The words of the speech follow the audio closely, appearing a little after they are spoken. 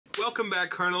Welcome back,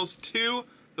 Colonels, to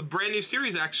the brand new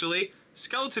series, actually,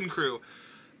 Skeleton Crew.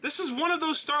 This is one of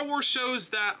those Star Wars shows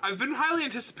that I've been highly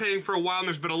anticipating for a while, and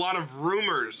there's been a lot of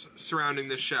rumors surrounding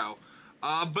this show.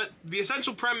 But the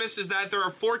essential premise is that there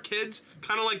are 4 kids,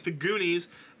 kind of like the Goonies,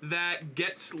 that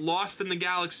gets lost in the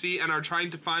galaxy and are trying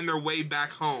to find their way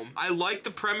back home. I like the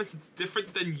premise. It's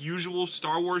different than usual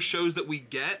Star Wars shows that we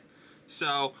get.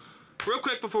 So, real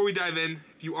quick before we dive in,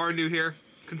 if you are new here,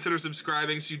 consider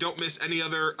subscribing so you don't miss any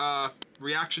other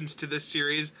reactions to this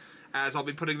series, as I'll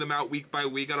be putting them out week by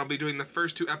week, and I'll be doing the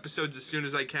first 2 episodes as soon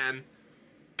as I can.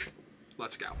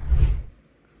 Let's go.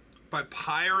 By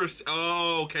pirates?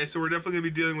 Oh, okay, so we're definitely gonna be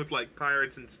dealing with, like,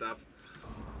 pirates and stuff.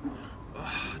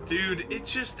 Ugh, dude, it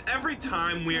just, every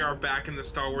time we are back in the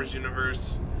Star Wars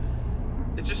universe,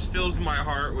 it just fills my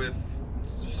heart with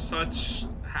such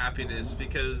happiness,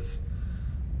 because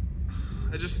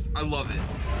I love it.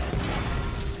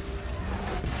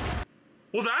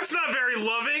 Well, that's not very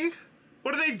loving.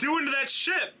 What are they doing to that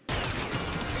ship?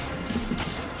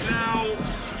 Now,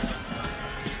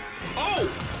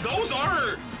 oh, those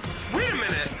are, wait a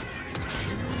minute.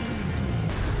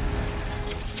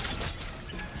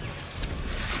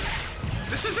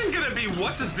 This isn't gonna be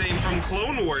what's his name from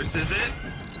Clone Wars, is it?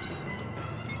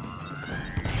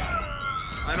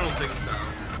 I don't think so.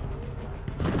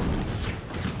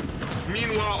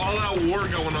 Meanwhile, all that war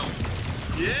going on.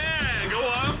 Yeah, go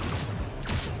up.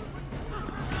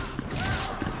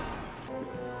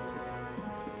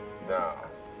 Now,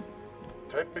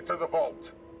 take me to the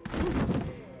vault.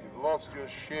 You've lost your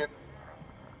shit.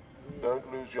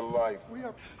 Don't lose your life.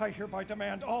 I hereby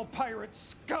demand all pirate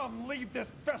scum leave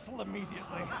this vessel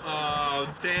immediately.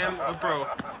 Oh, damn, bro.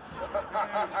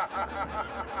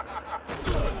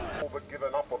 Over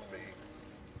giving up on me,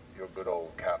 your good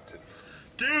old captain.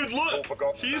 Dude, look!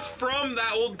 He's from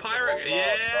that old pirate.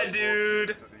 Yeah,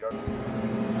 dude.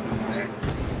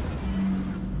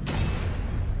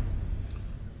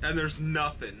 And there's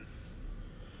nothing.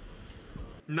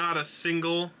 Not a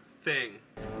single thing.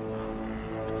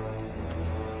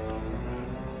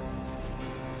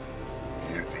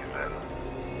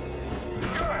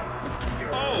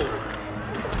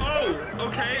 Oh,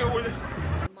 okay.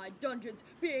 My dungeons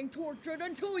being tortured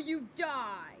until you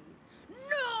die.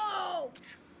 No!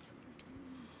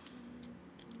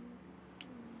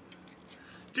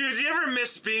 Dude, do you ever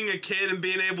miss being a kid and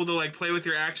being able to, like, play with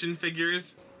your action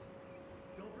figures?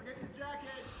 Don't forget your jacket.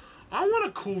 I want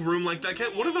a cool room like that.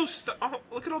 What are those oh,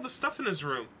 look at all the stuff in his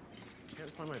room. I can't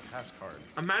find my pass card.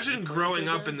 Imagine growing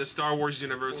up in the Star Wars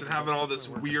universe and having all this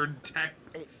weird tech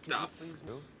stuff. Please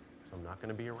no. So I'm not going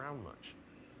to be around much.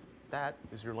 That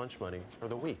is your lunch money for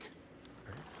the week.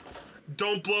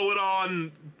 Don't blow it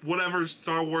on whatever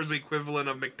Star Wars equivalent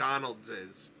of McDonald's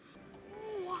is.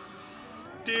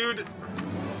 Dude,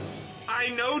 I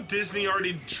know Disney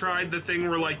already tried the thing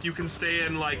where, like, you can stay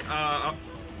in, like,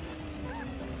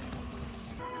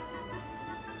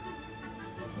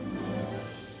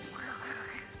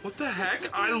 what the heck?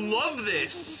 I love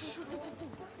this!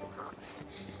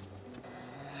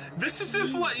 This is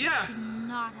if, like, yeah. Should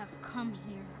not have come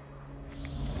here.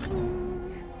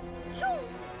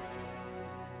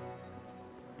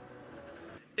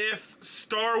 If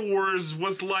Star Wars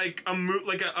was like a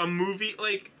movie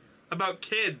like about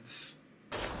kids.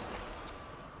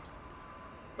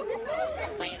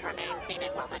 Please remain seated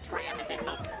while the tram is in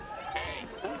motion. Hey,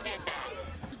 who did that?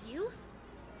 You?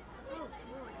 Oh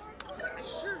boy. I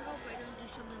sure hope I don't do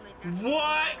something like that.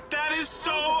 What? That is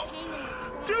so...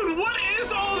 Dude, what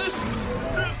is all this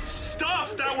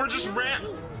stuff that we're just ran...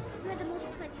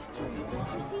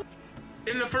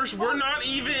 In the first, we're not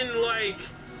even like...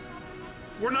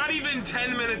 We're not even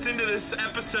 10 minutes into this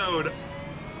episode,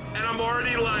 and I'm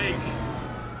already like,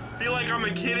 feel like I'm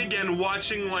a kid again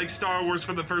watching like Star Wars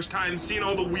for the first time, seeing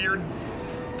all the weird,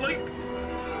 like,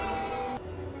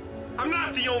 I'm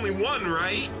not the only one,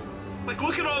 right? Like,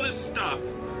 look at all this stuff.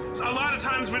 So a lot of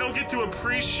times we don't get to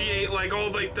appreciate like all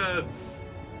like the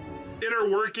inner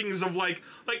workings of like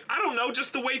I don't know,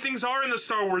 just the way things are in the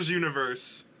Star Wars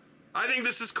universe. I think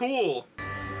this is cool.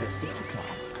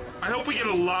 I hope we get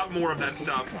a lot more of that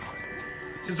stuff,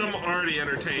 because I'm already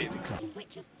entertained. In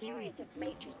which a series of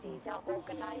matrices are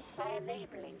organized by a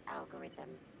labeling algorithm.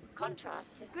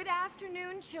 Contrast this. Good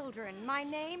afternoon, children. My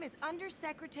name is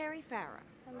Undersecretary Farah.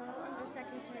 Hello,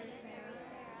 Undersecretary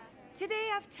Farah. Today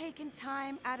I've taken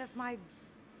time out of my...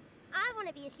 I want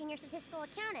to be a senior statistical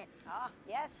accountant. Ah,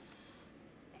 yes.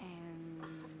 And...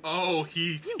 Oh,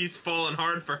 he's falling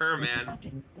hard for her, man.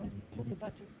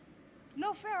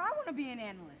 No, fair. I want to be an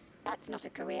analyst. That's not a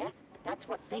career. That's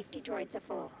what safety droids are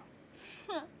for.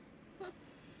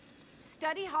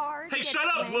 study hard. Hey, get shut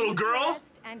up, plenty little of girl.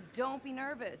 rest, and don't be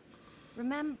nervous.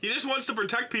 Remember, He just wants to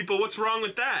protect people. What's wrong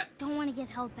with that? Don't want to get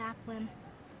held back, Lim.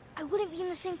 I wouldn't be in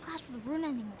the same class with Runa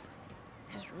anymore.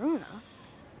 As Runa?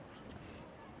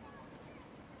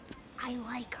 I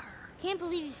like her. Can't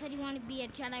believe you said you wanted to be a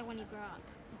Jedi when you grow up.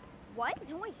 What?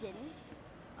 No, I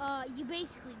didn't. You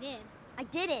basically did. I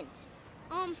didn't.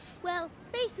 Well,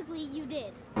 basically you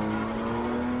did.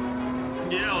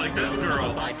 Yeah, like this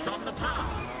girl. Light from the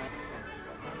power.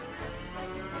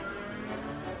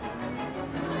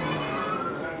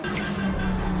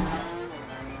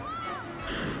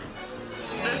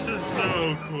 This is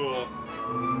so cool.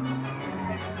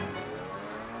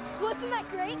 Wasn't that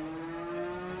great?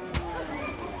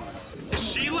 Is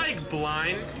she like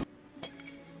blind?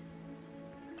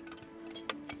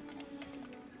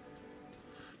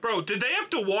 Bro, did they have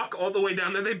to walk all the way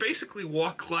down there? They basically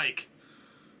walk like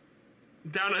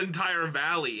down an entire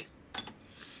valley.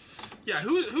 Yeah,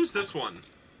 who's this one?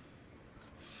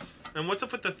 And what's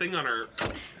up with the thing on her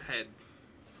head?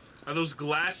 Are those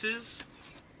glasses?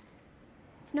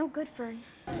 It's no good, Fern.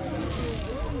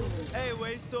 Hey,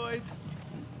 Wastoids.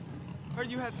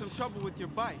 Heard you had some trouble with your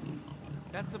bike.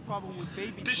 That's the problem with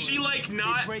baby Does toys. she like They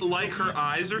not break like so her easy.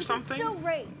 eyes or something? Still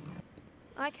race.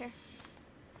 I care.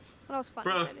 What else fun?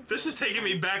 Bro, this is taking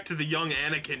me back to the young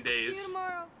Anakin See you days.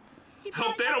 tomorrow.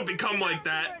 Hope they don't become like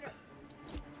that.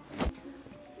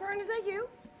 Fern, is that you?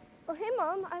 Oh, hey,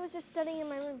 Mom. I was just studying in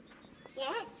my room.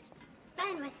 Yes,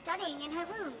 Fern was studying in her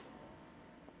room.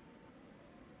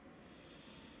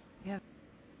 yeah.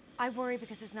 I worry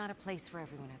because there's not a place for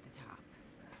everyone at the top.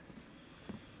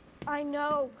 I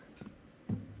know.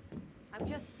 I'm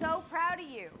just so proud of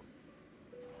you.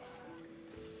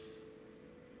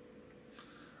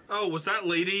 Oh, was that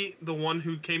lady the one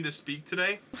who came to speak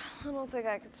today? I don't think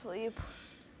I could sleep.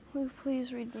 Will you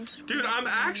please read me? Dude, I'm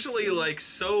actually like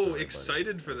so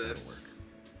excited for this.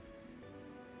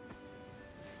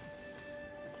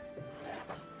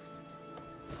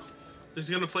 He's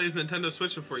gonna play his Nintendo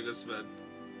Switch before he goes to bed.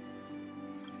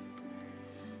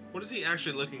 What is he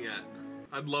actually looking at?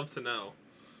 I'd love to know.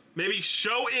 Maybe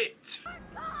show it!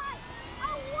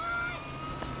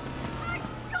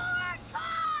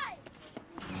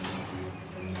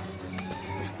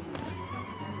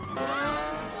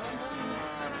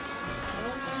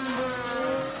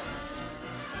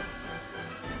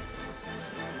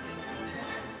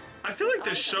 I feel like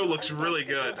this show looks really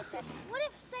good. What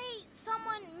if, say,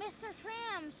 someone missed their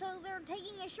tram, so they're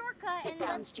taking a shortcut Sit and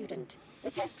down, student.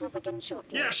 The test will begin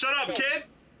shortly. Yeah, shut up, Sit. kid!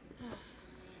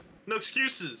 No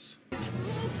excuses.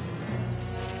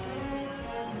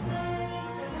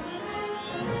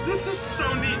 This is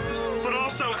so neat. But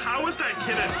also, how is that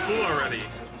kid at school already?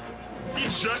 He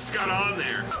just got on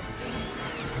there.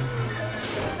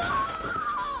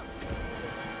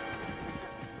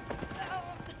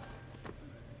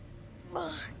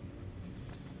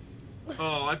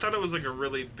 Oh, I thought it was like a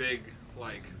really big,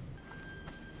 like...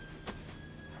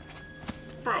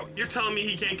 Bro, you're telling me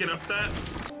he can't get up that?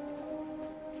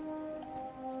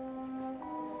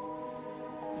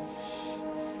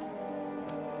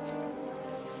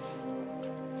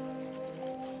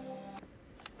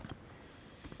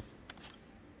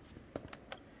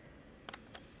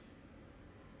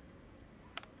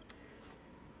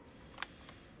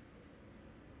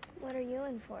 What are you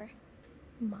in for?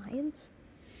 Mines?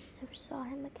 Never saw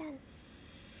him again.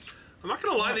 I'm not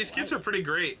gonna lie, these kids are pretty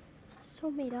great.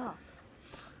 So made up.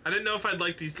 I didn't know if I'd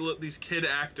like these kid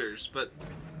actors, but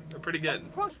they're pretty good.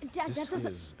 Dad, This that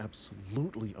doesn't. is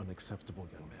absolutely unacceptable,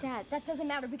 young man. Dad, that doesn't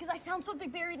matter because I found something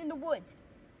buried in the woods.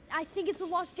 I think it's a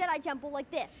lost Jedi temple like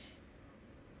this.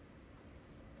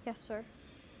 Yes, sir.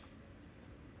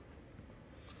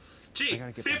 Gee,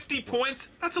 gotta get 50 back to work. points?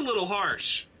 That's a little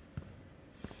harsh.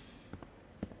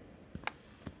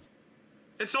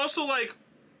 It's also like,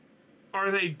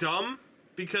 are they dumb?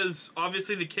 Because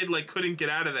obviously the kid like couldn't get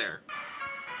out of there.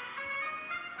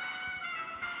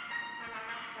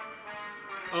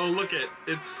 Oh, look it.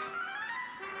 It's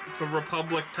the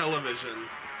Republic television.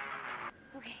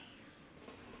 Okay.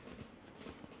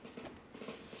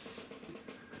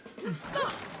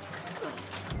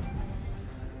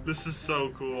 This is so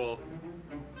cool.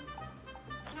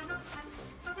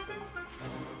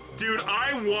 Dude,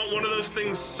 I want one of those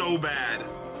things so bad.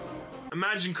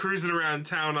 Imagine cruising around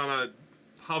town on a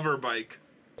hover bike.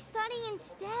 Study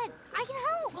instead. I can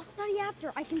help. I'll study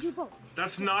after. I can do both.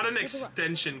 That's not an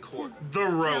extension cord. The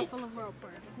rope. Full of rope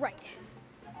burn. Right.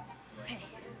 Okay.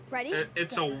 Ready?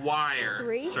 It's a wire,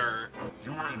 3. sir.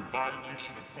 You are in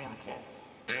violation of protocol.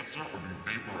 Answer or be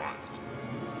vaporized.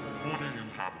 Who do you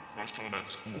have a crush on at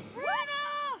school?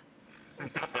 Runa!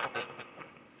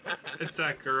 It's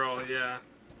that girl, yeah.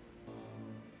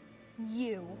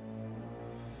 You.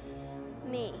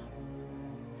 Me.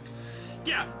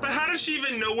 Yeah, but how does she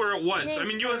even know where it was? Name's I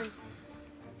mean, you... Fern.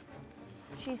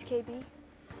 She's KB.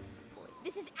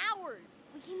 This is ours.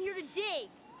 We came here to dig.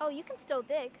 Oh, you can still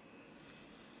dig.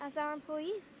 As our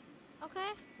employees.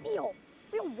 Okay? Neil,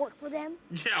 we don't work for them.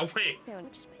 Yeah, wait. They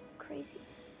just made them crazy.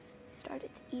 They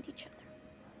started to eat each other.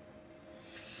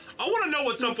 I want to know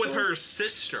what's up with her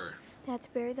sister. They had to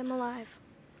bury them alive.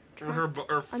 Or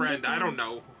her friend, I don't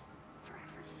know. Forever.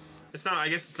 It's not, I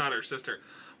guess it's not her sister.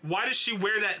 Why does she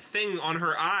wear that thing on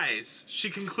her eyes?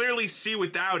 She can clearly see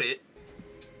without it.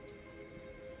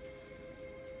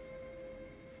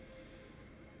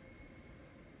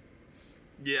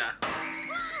 Yeah.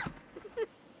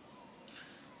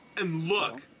 And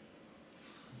look.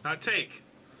 Not take.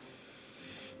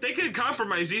 They can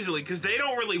compromise easily because they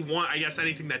don't really want, I guess,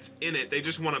 anything that's in it. They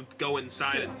just want to go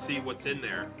inside and see what's in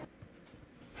there.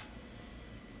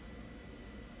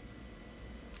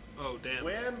 Oh, damn.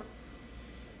 Wim?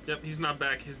 Yep, he's not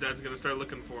back. His dad's gonna start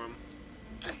looking for him.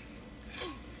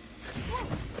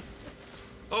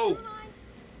 Oh!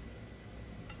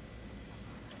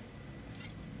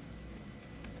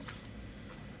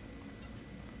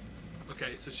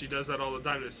 Okay, so she does that all the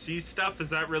time to see stuff? Is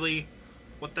that really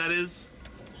what that is?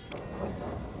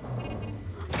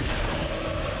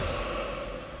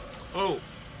 Oh.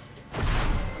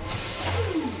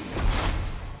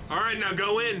 Alright, now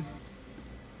go in.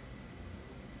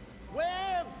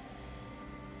 Wim!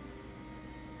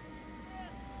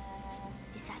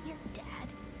 Is that your dad?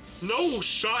 No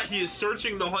shot, he is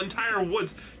searching the entire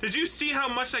woods. Did you see how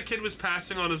much that kid was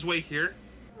passing on his way here?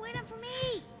 Wait up for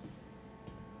me.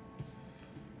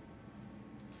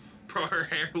 Bro, her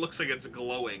hair looks like it's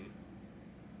glowing.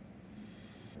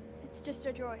 It's just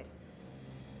a droid.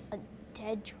 A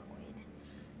dead droid.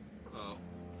 Oh.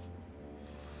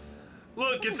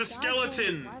 Look, it's a Someone's dad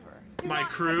skeleton! pulled his lever. Do My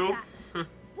not crew. touch that.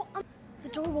 Well, the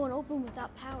door won't open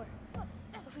without power.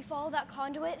 If we follow that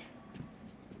conduit,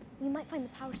 we might find the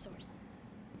power source.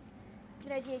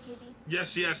 Good idea, KB.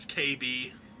 Yes, yes,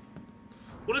 KB.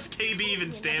 What does KB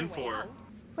even stand for?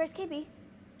 Where's KB?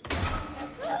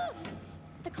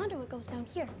 The conduit goes down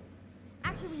here.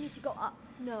 Actually, we need to go up.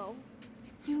 No.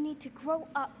 You need to grow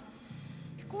up.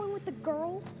 You're going with the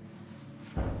girls?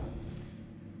 I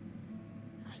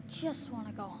just want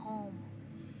to go home.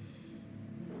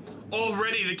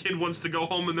 Already the kid wants to go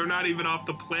home and they're not even off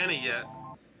the planet yet.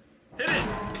 Hit it!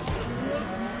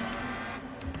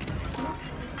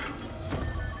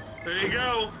 There you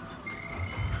go.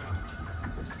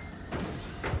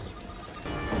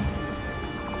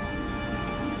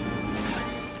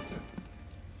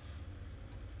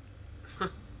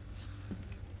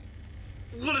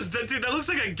 What is that, dude? That looks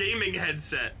like a gaming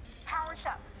headset. Power's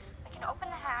up. We can open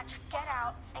the hatch, get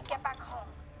out, and get back home.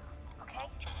 Okay?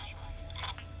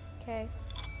 Okay.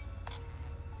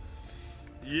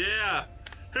 Yeah!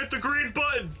 Hit the green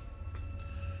button!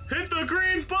 Hit the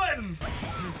green button!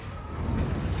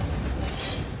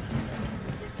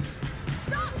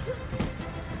 Stop!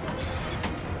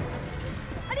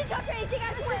 I didn't touch anything,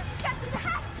 I swear! Get to the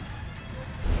hatch!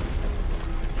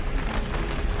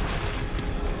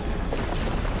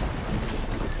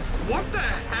 What the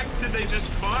heck did they just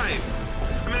find?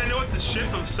 I mean, I know it's a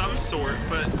ship of some sort,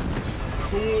 but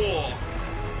cool.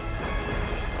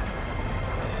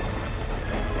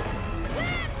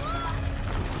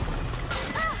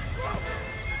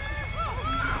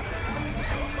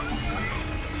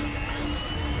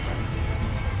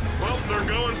 Well, they're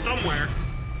going somewhere.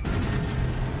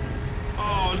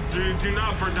 Oh, dude, do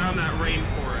not burn down that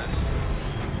rainforest.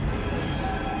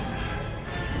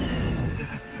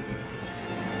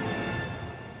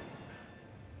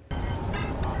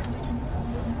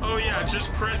 Oh yeah,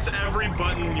 just press every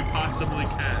button you possibly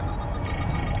can.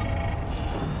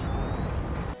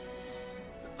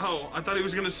 Oh, I thought he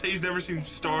was gonna say he's never seen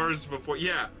stars before.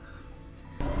 Yeah.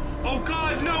 Oh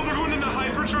god, no, they're going into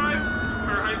hyperdrive?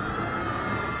 Or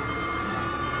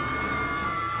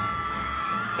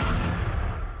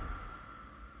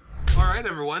Alright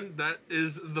everyone, that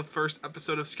is the first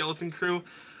episode of Skeleton Crew.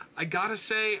 I gotta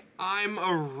say, I'm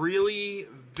a really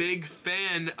big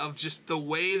fan of just the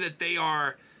way that they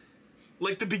are.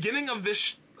 Like the beginning of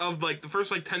this, like the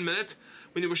first like 10 minutes,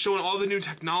 when they were showing all the new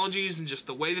technologies and just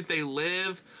the way that they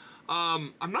live.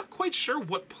 I'm not quite sure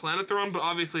what planet they're on, but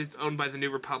obviously it's owned by the New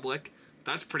Republic.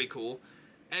 That's pretty cool.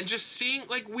 And just seeing,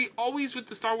 like, we always, with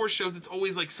the Star Wars shows, it's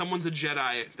always like someone's a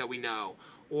Jedi that we know.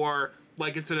 Or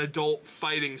like it's an adult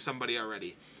fighting somebody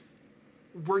already.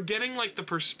 We're getting like the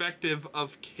perspective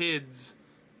of kids.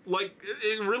 Like,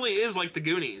 it really is like the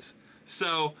Goonies.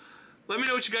 So, Let me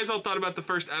know what you guys all thought about the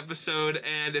first episode,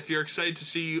 and if you're excited to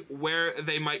see where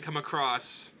they might come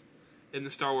across in the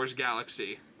Star Wars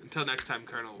galaxy. Until next time,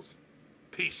 Colonels.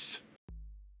 Peace.